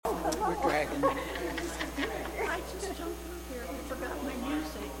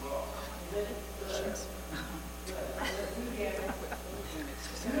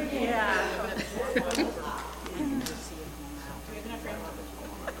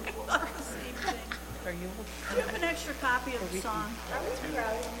Do you have an extra copy of the song?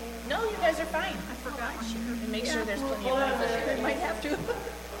 No, you guys are fine. I forgot my share. And make sure there's plenty of room for sharing. I might have to.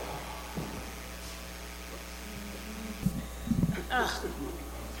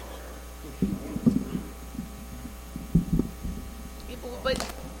 But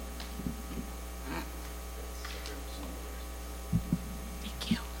thank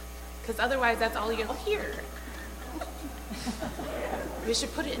you. Because otherwise, that's all you'll hear. We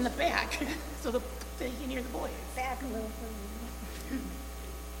should put it in the back so that you can hear the voice. Back a little further.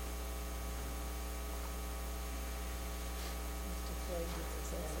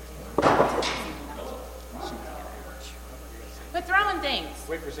 Quit throwing things.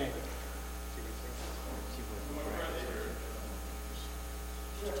 Wait for Sandy.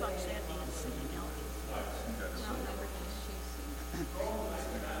 Talk Sandy and singing out.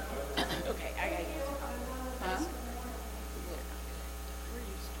 Okay, I gotta use it. Huh?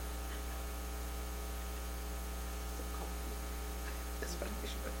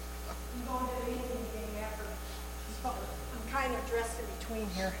 I'm kind of dressed in between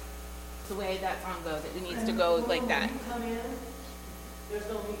here. The way that song goes, it needs to go like that. Come in, there's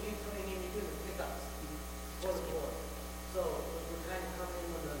no music coming in between the pickups for the board. So we're kind of coming in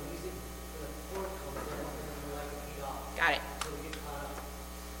when the music, when the chord comes in, and then we're like a beat off. Got it. So we get caught up.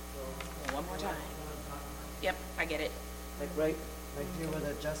 So One more time. Yep, I get it. like right here where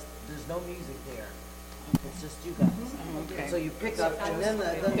the there's no music there. It's just you guys. Okay. So you pick up, and then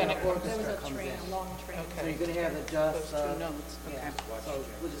the orchestra comes in. Long train. So you're gonna have it just, Those two notes. yeah, so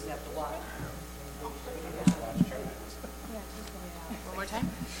we'll just have to watch. One more time.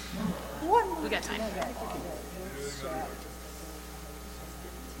 We got time.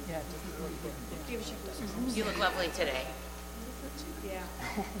 You look lovely today. Yeah.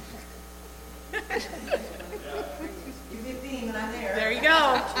 You get theme and I'm there. There you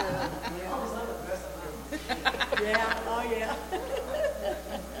go. Yeah, oh yeah.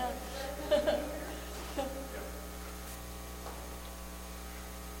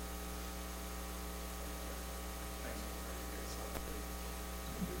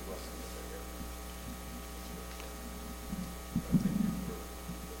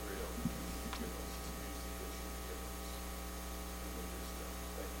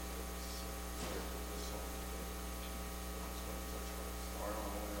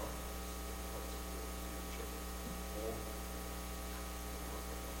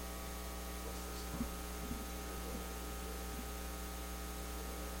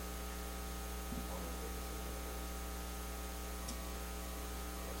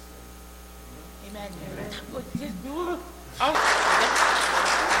 Amen. Oh.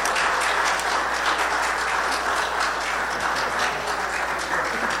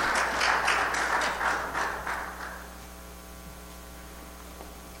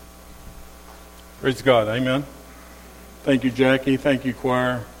 Praise God. Amen. Thank you, Jackie. Thank you,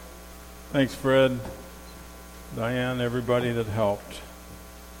 choir. Thanks, Fred, Diane, everybody that helped.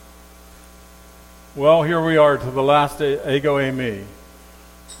 Well, here we are to the last Ego Eimi.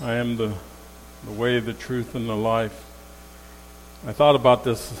 I am the way, the truth, and the life. I thought about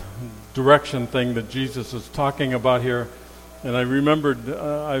this direction thing that Jesus is talking about here, and I remembered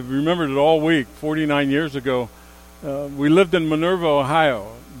it all week. 49 years ago, we lived in Minerva,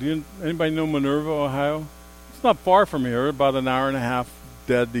 Ohio. Anybody know Minerva, Ohio? It's not far from here, about an hour and a half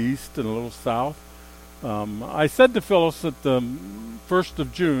dead east and a little south. I said to Phyllis at the 1st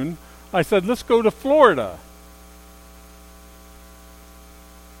of June, I said, let's go to Florida.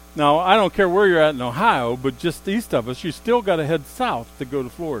 Now, I don't care where you're at in Ohio, but just east of us, you still got to head south to go to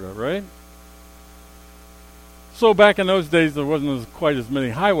Florida, right? So back in those days, there wasn't quite as many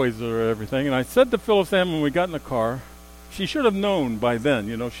highways or everything. And I said to Phyllis Ann when we got in the car, she should have known by then.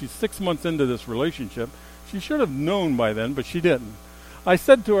 You know, she's 6 months into this relationship. She should have known by then, but she didn't. I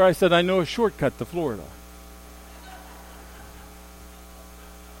said to her, I know a shortcut to Florida.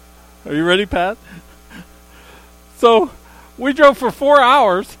 Are you ready, Pat? So we drove for 4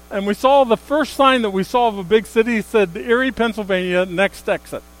 hours, and we saw the first sign that we saw of a big city. It said, Erie, Pennsylvania, next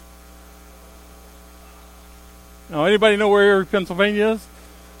exit. Now, anybody know where Erie, Pennsylvania is?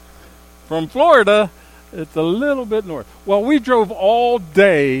 From Florida, it's a little bit north. Well, we drove all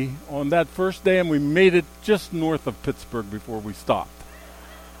day on that first day, and we made it just north of Pittsburgh before we stopped.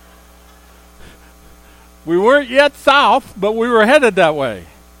 We weren't yet south, but we were headed that way.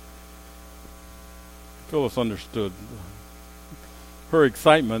 Phyllis understood her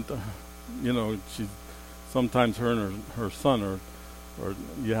excitement. You know, sometimes her and her son or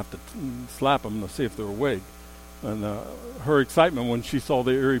you have to slap them to see if they're awake. And her excitement when she saw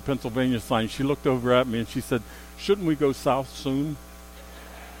the Erie, Pennsylvania sign, she looked over at me and she said, shouldn't we go south soon?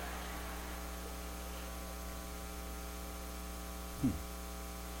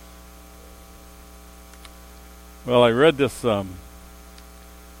 Well, I read this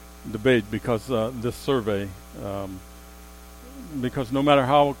debate because this survey, because no matter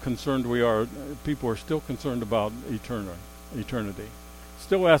how concerned we are, people are still concerned about eternity.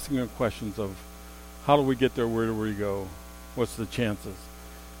 Still asking the questions of how do we get there, where do we go, what's the chances?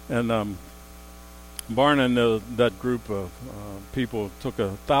 And Barna and that group of people took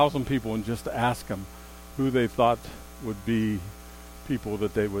 1,000 people and just asked them who they thought would be people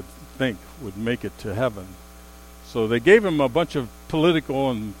that they would think would make it to heaven. So they gave him a bunch of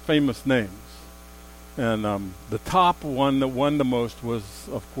political and famous names. And the top one that won the most was,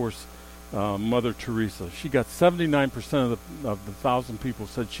 of course, Mother Teresa. She got 79% of the 1,000 people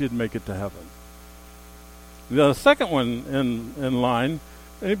said she'd make it to heaven. The second one in line,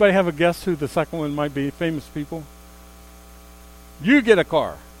 anybody have a guess who the second one might be? Famous people? You get a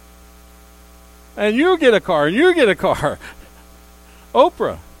car. And you get a car, and you get a car.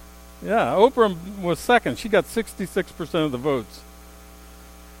 Oprah. Yeah, Oprah was second. She got 66% of the votes.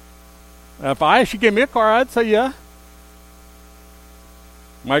 If she gave me a car, I'd say yeah.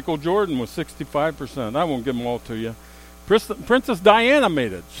 Michael Jordan was 65%. I won't give them all to you. Princess Diana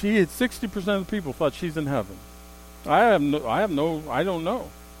made it. She had 60% of the people thought she's in heaven. I don't know.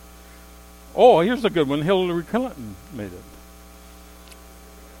 Oh, here's a good one. Hillary Clinton made it.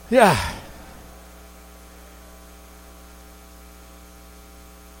 Yeah.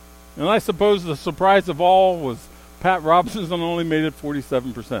 And I suppose the surprise of all was Pat Robertson only made it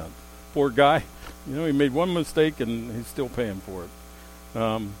 47%. Poor guy. He made one mistake and he's still paying for it.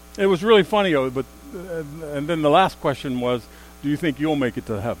 It was really funny, but and then the last question was, do you think you'll make it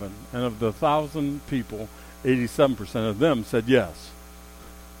to heaven? And of the 1,000 people, 87% of them said yes.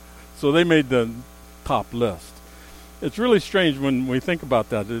 So they made the top list. It's really strange when we think about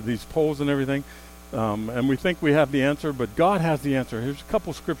that, these polls and everything. And we think we have the answer, but God has the answer. Here's a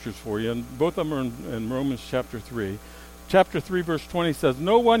couple scriptures for you, and both of them are in Romans chapter 3. Chapter 3, verse 20 says,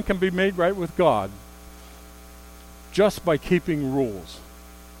 no one can be made right with God just by keeping rules.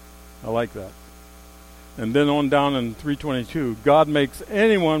 I like that. And then on down in 3:22, God makes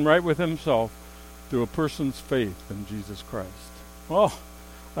anyone right with himself through a person's faith in Jesus Christ. Well,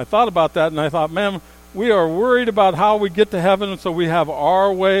 I thought about that, and I thought, man, we are worried about how we get to heaven, and so we have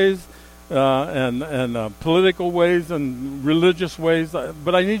our ways, and political ways and religious ways.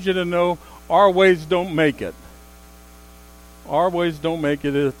 But I need you to know our ways don't make it. Our ways don't make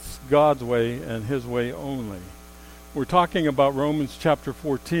it. It's God's way and his way only. We're talking about Romans chapter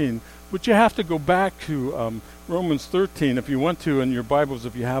 14, but you have to go back to Romans 13 if you want to in your Bibles,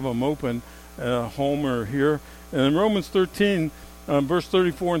 if you have them open home or here. And in Romans 13, verse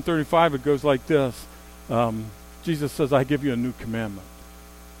 34 and 35, it goes like this. Jesus says, I give you a new commandment.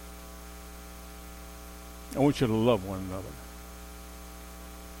 I want you to love one another.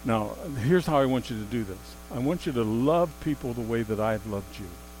 Now, here's how I want you to do this. I want you to love people the way that I've loved you.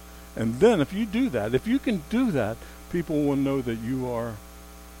 And then if you do that, if you can do that, people will know that you are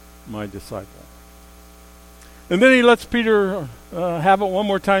my disciple. And then he lets Peter have it one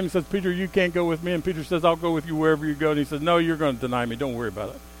more time. He says, Peter, you can't go with me. And Peter says, I'll go with you wherever you go. And he says, no, you're going to deny me. Don't worry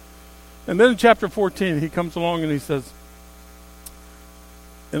about it. And then in chapter 14, he comes along and he says,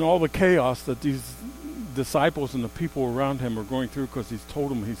 in all the chaos that these disciples and the people around him are going through, because he's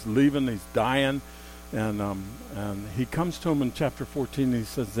told them he's leaving, he's dying, and he comes to him in chapter 14 and he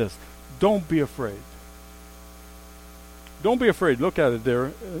says this, don't be afraid. Don't be afraid. Look at it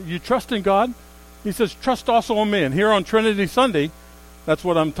there. You trust in God? He says, trust also in me. And here on Trinity Sunday, that's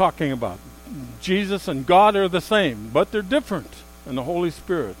what I'm talking about. Jesus and God are the same, but they're different in the Holy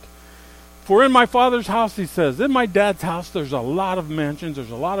Spirit. For in my Father's house, he says, in my dad's house, there's a lot of mansions,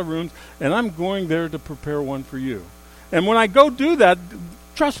 there's a lot of rooms, and I'm going there to prepare one for you. And when I go do that,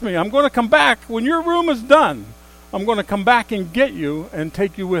 trust me, I'm going to come back. When your room is done, I'm going to come back and get you and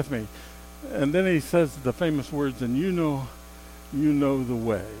take you with me. And then he says the famous words, and you know the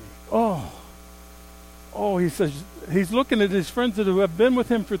way. Oh, he says, he's looking at his friends that have been with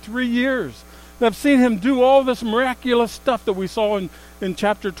him for 3 years. I've seen him do all this miraculous stuff that we saw in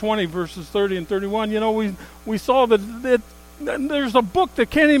chapter 20, verses 30 and 31. We saw that there's a book that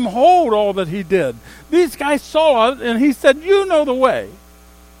can't even hold all that he did. These guys saw it, and he said, you know the way.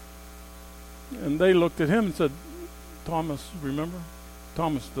 And they looked at him and said, Thomas, remember?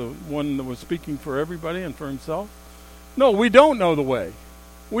 Thomas, the one that was speaking for everybody and for himself? No, we don't know the way.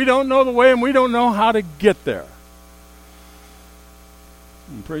 We don't know the way, and we don't know how to get there.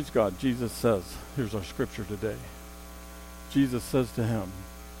 And praise God, Jesus says, here's our scripture today. Jesus says to him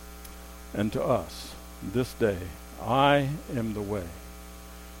and to us this day, I am the way,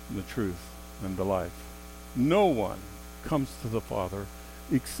 the truth, and the life. No one comes to the Father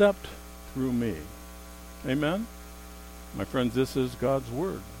except through me. Amen? My friends, this is God's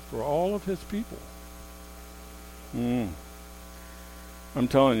word for all of his people. I'm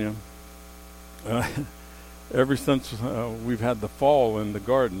telling you, ever since we've had the fall in the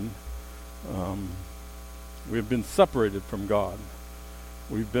garden, we've been separated from God.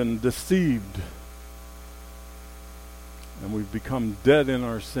 We've been deceived. And we've become dead in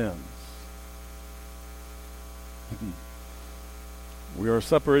our sins. We are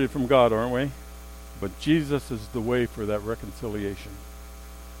separated from God, aren't we? But Jesus is the way for that reconciliation.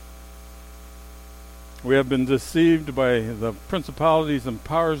 We have been deceived by the principalities and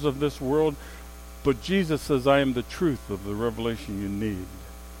powers of this world, but Jesus says, I am the truth of the revelation you need.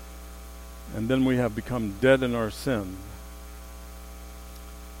 And then we have become dead in our sin.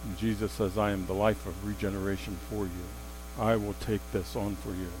 And Jesus says, I am the life of regeneration for you. I will take this on for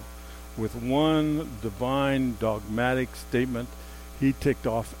you. With one divine dogmatic statement, he ticked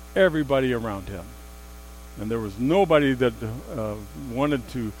off everybody around him. And there was nobody that wanted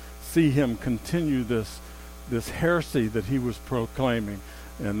to see him continue this heresy that he was proclaiming.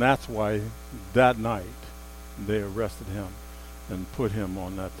 And that's why that night they arrested him and put him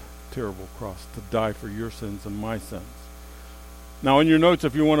on that terrible cross to die for your sins and my sins. Now in your notes,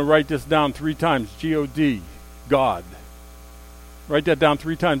 if you want to write this down 3 times, G-O-D, God. Write that down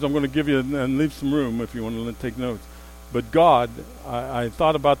 3 times. I'm going to give you, and leave some room if you want to take notes. But God, I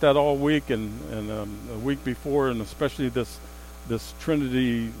thought about that all week and a week before, and especially this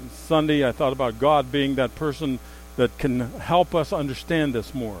Trinity Sunday. I thought about God being that person that can help us understand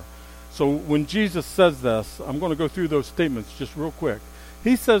this more. So when Jesus says this, I'm going to go through those statements just real quick.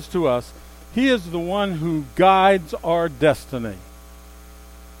 He says to us, he is the one who guides our destiny.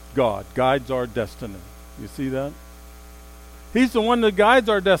 God guides our destiny. You see that? He's the one that guides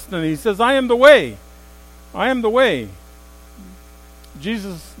our destiny. He says, I am the way. I am the way.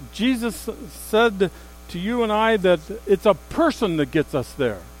 Jesus said to you and I that it's a person that gets us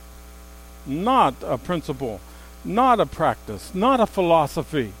there. Not a principle, not a practice, not a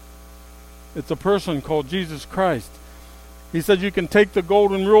philosophy. It's a person called Jesus Christ. He said you can take the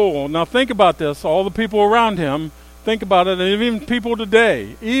golden rule. Now think about this. All the people around him, think about it. And even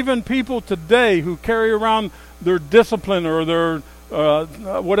people today who carry around their discipline or their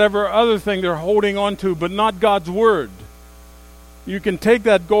whatever other thing they're holding on to, but not God's word. You can take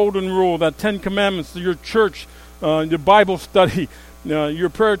that golden rule, that 10 Commandments, your church, your Bible study, your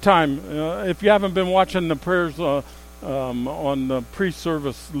prayer time. If you haven't been watching the prayers on the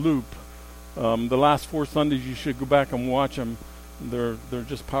pre-service loop, the last 4 Sundays, you should go back and watch them. They're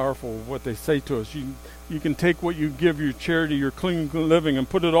just powerful, what they say to us. You can take what you give your charity, your clean living, and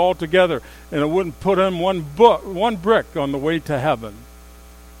put it all together, and it wouldn't put in one brick on the way to heaven.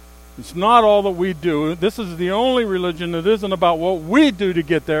 It's not all that we do. This is the only religion that isn't about what we do to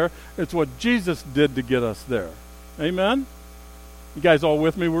get there. It's what Jesus did to get us there. Amen? You guys all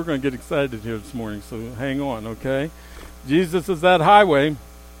with me? We're going to get excited here this morning, so hang on, okay? Jesus is that highway.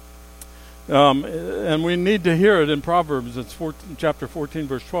 And we need to hear it in Proverbs. It's chapter 14,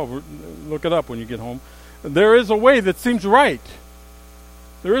 verse 12. Look it up when you get home. There is a way that seems right.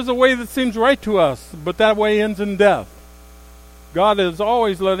 There is a way that seems right to us, but that way ends in death. God is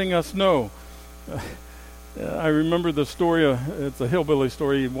always letting us know. I remember the story. It's a hillbilly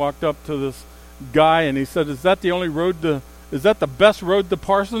story. He walked up to this guy and he said, is that the best road to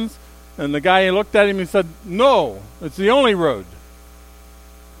Parsons? And the guy looked at him and said, no, it's the only road.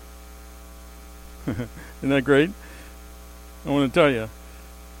 Isn't that great? I want to tell you,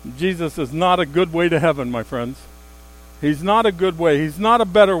 Jesus is not a good way to heaven, my friends. He's not a good way. He's not a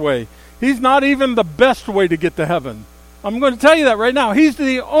better way. He's not even the best way to get to heaven. I'm going to tell you that right now. He's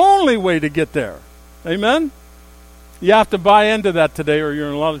the only way to get there. Amen? You have to buy into that today or you're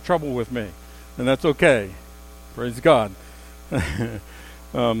in a lot of trouble with me. And that's okay. Praise God.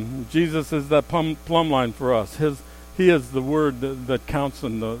 Jesus is that plumb line for us. He is the word that counts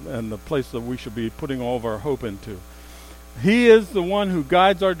and the place that we should be putting all of our hope into. He is the one who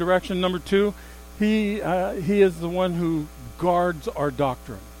guides our direction. Number 2, he is the one who guards our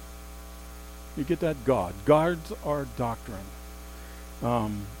doctrine. You get that? God guards our doctrine.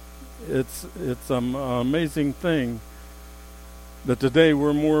 It's an amazing thing that today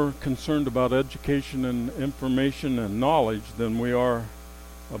we're more concerned about education and information and knowledge than we are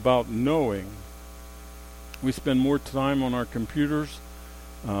about knowing. We spend more time on our computers,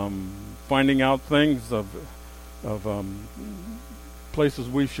 finding out things of places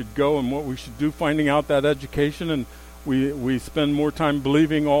we should go and what we should do, finding out that education, and we spend more time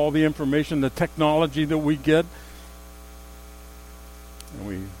believing all the information, the technology that we get, and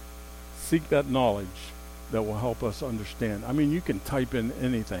we seek that knowledge that will help us understand. I mean, you can type in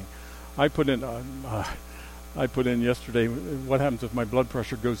anything. I put in I put in yesterday, what happens if my blood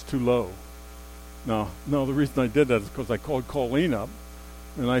pressure goes too low? No, the reason I did that is because I called Colleen up,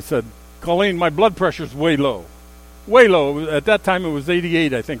 and I said, Colleen, my blood pressure's way low. Way low. At that time, it was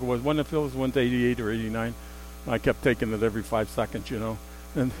 88, I think it was. When it went to 88 or 89. I kept taking it every 5 seconds,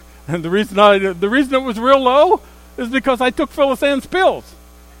 And the reason it was real low is because I took Phyllis Ann's pills.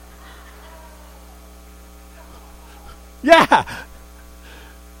 Yeah.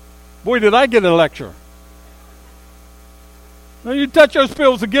 Boy, did I get a lecture. Now you touch those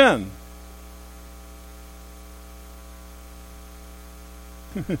pills again.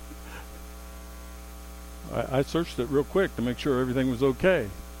 I searched it real quick to make sure everything was okay.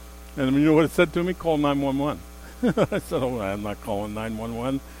 And you know what it said to me? Call 911. I said, I'm not calling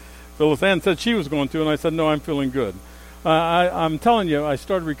 911. Phyllis Ann said she was going to, and I said, no, I'm feeling good. I'm telling you, I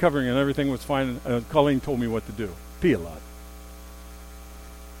started recovering and everything was fine. Colleen told me what to do. Pee a lot.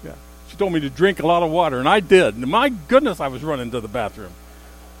 Yeah. She told me to drink a lot of water, and I did. And my goodness, I was running to the bathroom.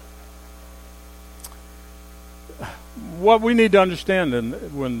 What we need to understand, and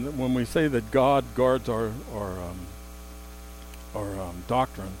when we say that God guards our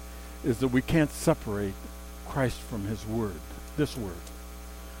doctrine, is that we can't separate Christ from His Word, this Word.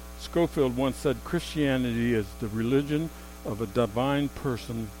 Scofield once said, Christianity is the religion of a divine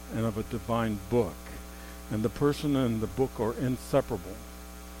person and of a divine book, and the person and the book are inseparable.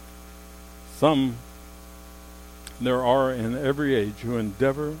 Some there are in every age who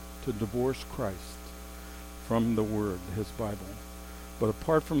endeavor to divorce Christ from the Word, His Bible. But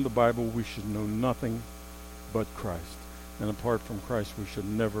apart from the Bible, we should know nothing but Christ. And apart from Christ, we should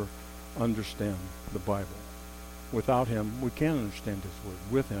never understand the Bible. Without Him, we can't understand His Word.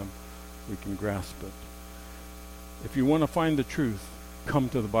 With Him, we can grasp it. If you want to find the truth, come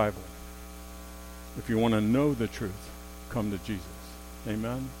to the Bible. If you want to know the truth, come to Jesus.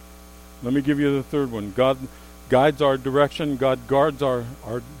 Amen? Let me give you the third one. God guides our direction. God guards our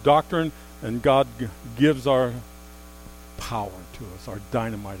doctrine. And God gives our power to us, our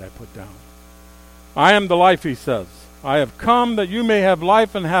dynamite I put down. I am the life, He says. I have come that you may have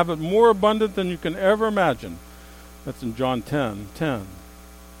life and have it more abundant than you can ever imagine. That's in John 10:10.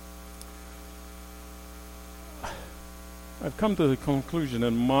 I've come to the conclusion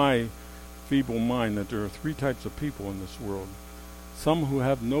in my feeble mind that there are three types of people in this world. Some who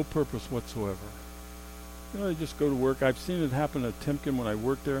have no purpose whatsoever. They just go to work. I've seen it happen at Timken when I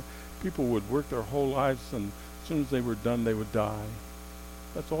worked there. People would work their whole lives, and as soon as they were done, they would die.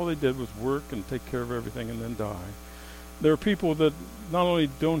 That's all they did was work and take care of everything and then die. There are people that not only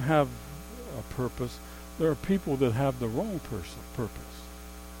don't have a purpose, there are people that have the wrong purpose.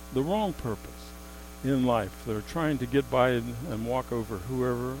 The wrong purpose in life. They're trying to get by and walk over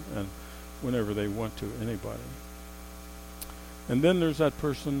whoever and whenever they want to, anybody. And then there's that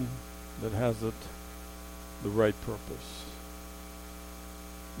person that has it, the right purpose.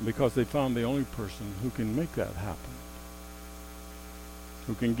 Because they found the only person who can make that happen.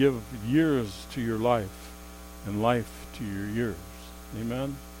 Who can give years to your life and life to your years.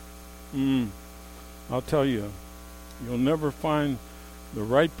 Amen? I'll tell you, you'll never find the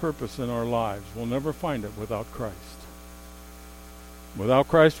right purpose in our lives. We'll never find it without Christ. Without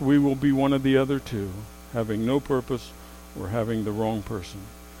Christ, we will be one of the other two, having no purpose or having the wrong person.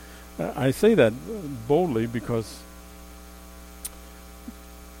 I say that boldly because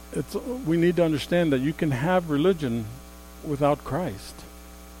we need to understand that you can have religion without Christ.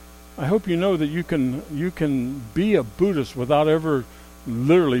 I hope you know that you can be a Buddhist without ever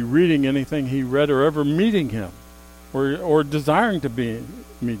literally reading anything he read or ever meeting him or desiring to be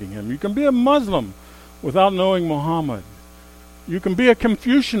meeting him. You can be a Muslim without knowing Muhammad. You can be a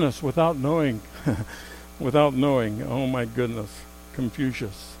Confucianist without knowing oh my goodness,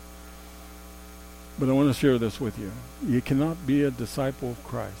 Confucius. But I want to share this with you. You cannot be a disciple of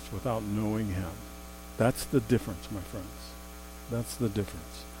Christ without knowing Him. That's the difference, my friends. That's the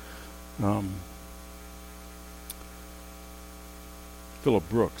difference. Philip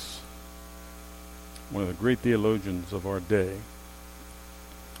Brooks, one of the great theologians of our day,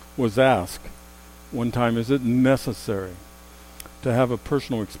 was asked one time, is it necessary to have a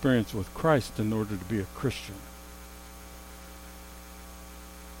personal experience with Christ in order to be a Christian?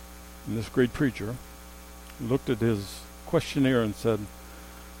 And this great preacher looked at his questionnaire and said,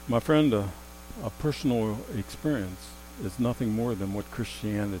 my friend, a personal experience is nothing more than what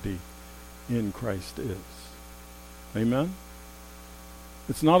Christianity in Christ is. Amen?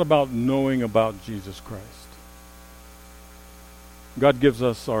 It's not about knowing about Jesus Christ. God gives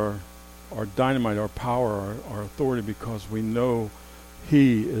us our dynamite, our power, our authority because we know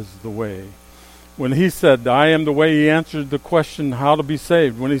He is the way. When He said, I am the way, He answered the question how to be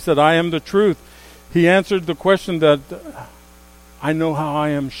saved. When He said, I am the truth, He answered the question that I know how I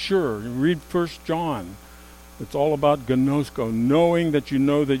am sure. Read 1 John. It's all about gnosko, knowing that you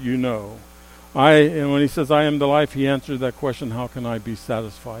know that you know. And when he says, I am the life, he answered that question, how can I be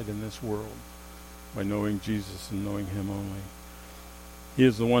satisfied in this world? By knowing Jesus and knowing him only. He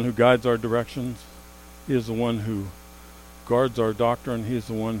is the one who guides our directions. He is the one who guards our doctrine. He is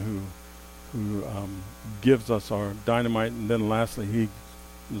the one who gives us our dynamite. And then lastly, he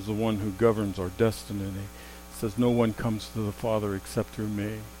is the one who governs our destiny. He says, no one comes to the Father except through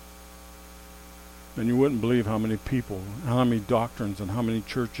me. And you wouldn't believe how many people, how many doctrines, and how many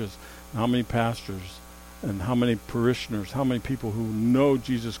churches, and how many pastors, and how many parishioners, how many people who know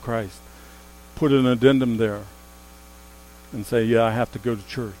Jesus Christ put an addendum there and say, yeah, I have to go to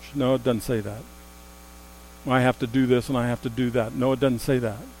church. No, it doesn't say that. I have to do this and I have to do that. No, it doesn't say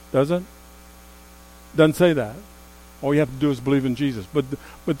that. Does it? Doesn't say that. All you have to do is believe in Jesus. But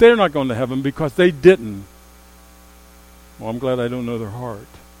they're not going to heaven because they didn't. Well, I'm glad I don't know their heart.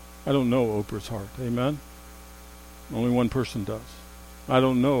 I don't know Oprah's heart. Amen? Only one person does. I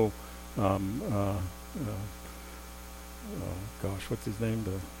don't know, what's his name?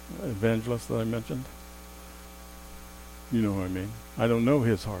 The evangelist that I mentioned? You know what I mean. I don't know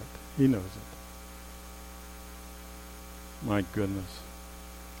his heart. He knows it. My goodness.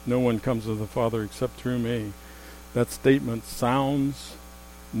 No one comes to the Father except through me. That statement sounds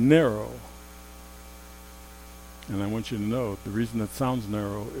narrow. And I want you to know the reason it sounds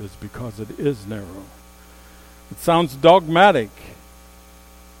narrow is because it is narrow. It sounds dogmatic.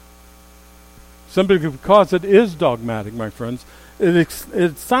 Simply because it is dogmatic, my friends.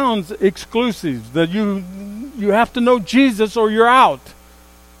 It sounds exclusive, that you have to know Jesus or you're out.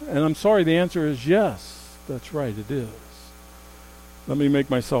 And I'm sorry, the answer is yes. That's right, it is. Let me make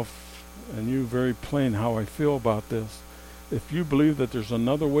myself and you very plain how I feel about this. If you believe that there's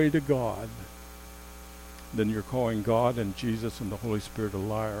another way to God, then you're calling God and Jesus and the Holy Spirit a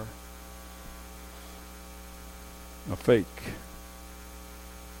liar. A fake.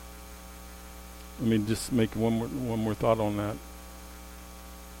 Let me just make one more thought on that.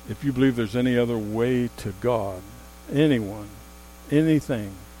 If you believe there's any other way to God, anyone,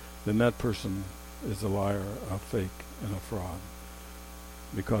 anything, then that person is a liar, a fake, and a fraud.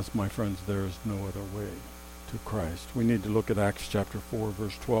 Because, my friends, there is no other way to Christ. We need to look at Acts chapter 4,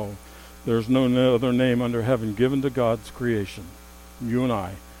 verse 12. There is no other name under heaven given to God's creation, you and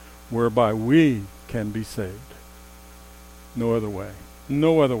I, whereby we can be saved. No other way.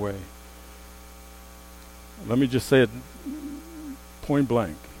 No other way. Let me just say it point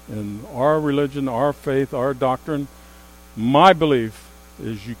blank. In our religion, our faith, our doctrine, my belief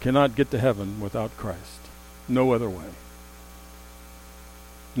is you cannot get to heaven without Christ. No other way.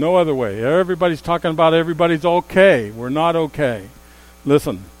 No other way. Everybody's talking about everybody's okay. We're not okay.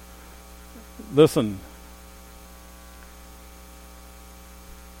 Listen.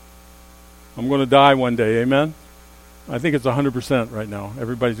 I'm going to die one day, amen? I think it's 100% right now.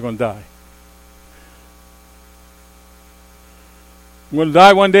 Everybody's going to die. I'm going to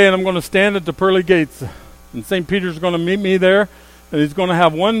die one day and I'm going to stand at the pearly gates. And St. Peter's going to meet me there. And he's going to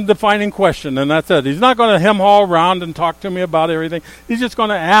have one defining question, and that's it. He's not going to hem-haw around and talk to me about everything. He's just going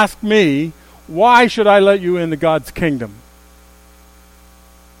to ask me, why should I let you into God's kingdom?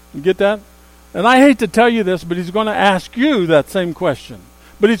 You get that? And I hate to tell you this, but he's going to ask you that same question.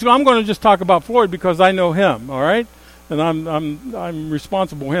 But I'm going to just talk about Floyd because I know him, all right? And I'm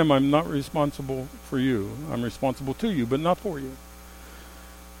responsible for him. I'm not responsible for you. I'm responsible to you, but not for you.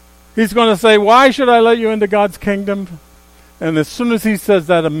 He's going to say, why should I let you into God's kingdom? And as soon as he says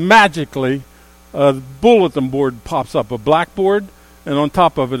that, magically, a bulletin board pops up, a blackboard, and on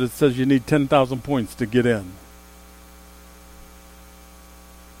top of it, it says you need 10,000 points to get in.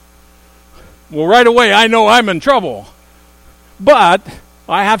 Well, right away, I know I'm in trouble. But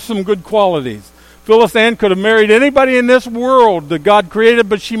I have some good qualities. Phyllis Ann could have married anybody in this world that God created,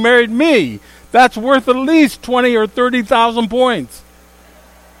 but she married me. That's worth at least 20 or 30,000 points.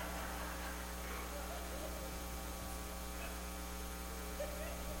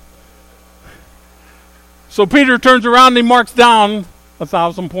 So Peter turns around and he marks down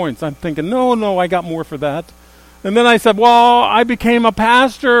 1,000 points. I'm thinking, no, I got more for that. And then I said, well, I became a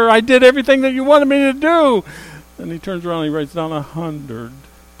pastor. I did everything that you wanted me to do. And he turns around and he writes down 100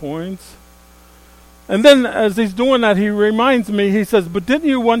 points. And then as he's doing that, he reminds me, he says, but didn't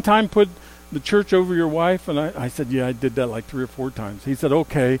you one time put the church over your wife? And I said, yeah, I did that like 3 or 4 times. He said,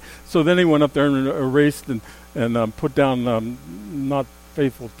 okay. So then he went up there and erased and put down not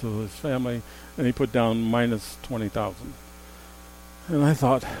faithful to his family. And he put down minus 20,000. And I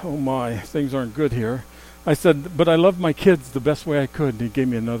thought, oh my, things aren't good here. I said, but I love my kids the best way I could. And he gave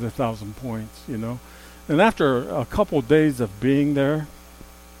me another 1,000 points, you know. And after a couple of days of being there,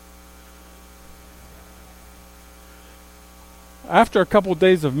 after a couple of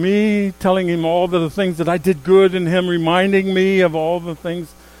days of me telling him all the things that I did good and him reminding me of all the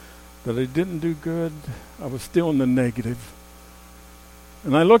things that I didn't do good, I was still in the negative.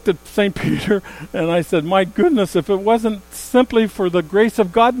 And I looked at St. Peter and I said, my goodness, if it wasn't simply for the grace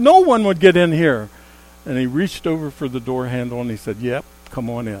of God, no one would get in here. And he reached over for the door handle and he said, yep, come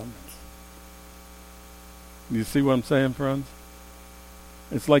on in. You see what I'm saying, friends?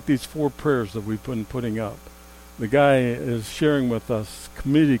 It's like these 4 prayers that we've been putting up. The guy is sharing with us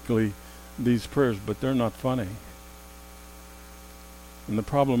comedically these prayers, but they're not funny. And the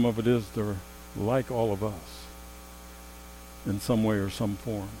problem of it is they're like all of us in some way or some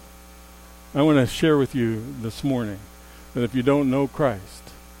form. I want to share with you this morning that if you don't know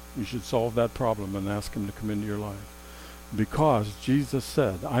Christ, you should solve that problem and ask him to come into your life. Because Jesus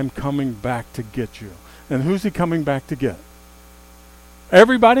said, I'm coming back to get you. And who's he coming back to get?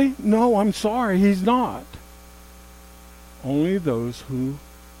 Everybody? No, I'm sorry, he's not. Only those who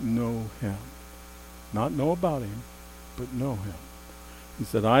know him. Not know about him, but know him. He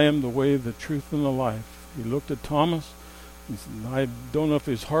said, I am the way, the truth, and the life. He looked at Thomas. He said, I don't know if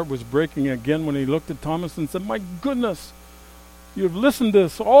his heart was breaking again when he looked at Thomas and said, my goodness, you've listened to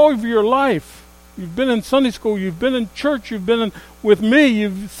this all of your life. You've been in Sunday school, you've been in church, you've been with me,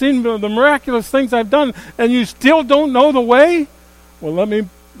 you've seen the miraculous things I've done, and you still don't know the way? Well,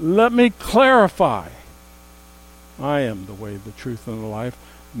 let me clarify. I am the way, the truth, and the life.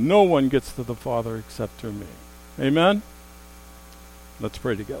 No one gets to the Father except through me. Amen? Let's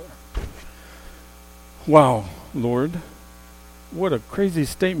pray together. Wow, Lord, what a crazy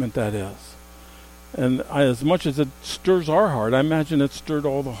statement that is. And as much as it stirs our heart, I imagine it stirred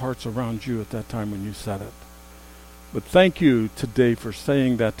all the hearts around you at that time when you said it. But thank you today for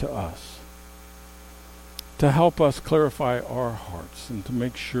saying that to us, to help us clarify our hearts and to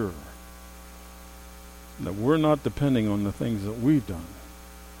make sure that we're not depending on the things that we've done,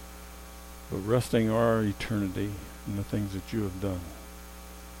 but resting our eternity in the things that you have done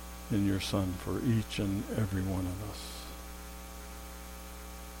in your Son for each and every one of us.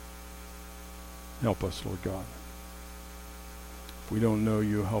 Help us, Lord God. If we don't know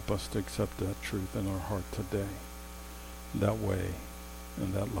you, help us to accept that truth in our heart today, that way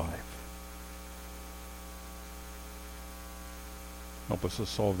and that life. Help us to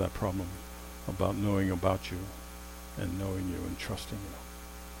solve that problem about knowing about you and knowing you and trusting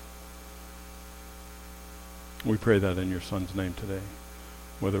you. We pray that in your Son's name today.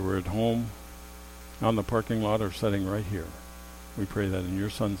 Whether we're at home, out in the parking lot, or sitting right here, we pray that in your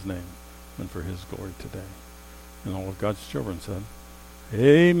Son's name and for his glory today. And all of God's children said,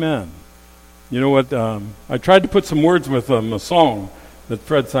 amen. You know what? I tried to put some words with a song that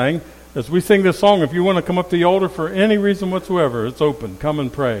Fred sang. As we sing this song, if you want to come up to the altar for any reason whatsoever, it's open. Come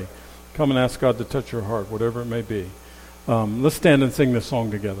and pray. Come and ask God to touch your heart, whatever it may be. Let's stand and sing this song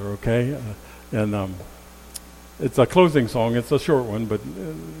together, okay? It's a closing song. It's a short one, but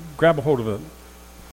grab a hold of it.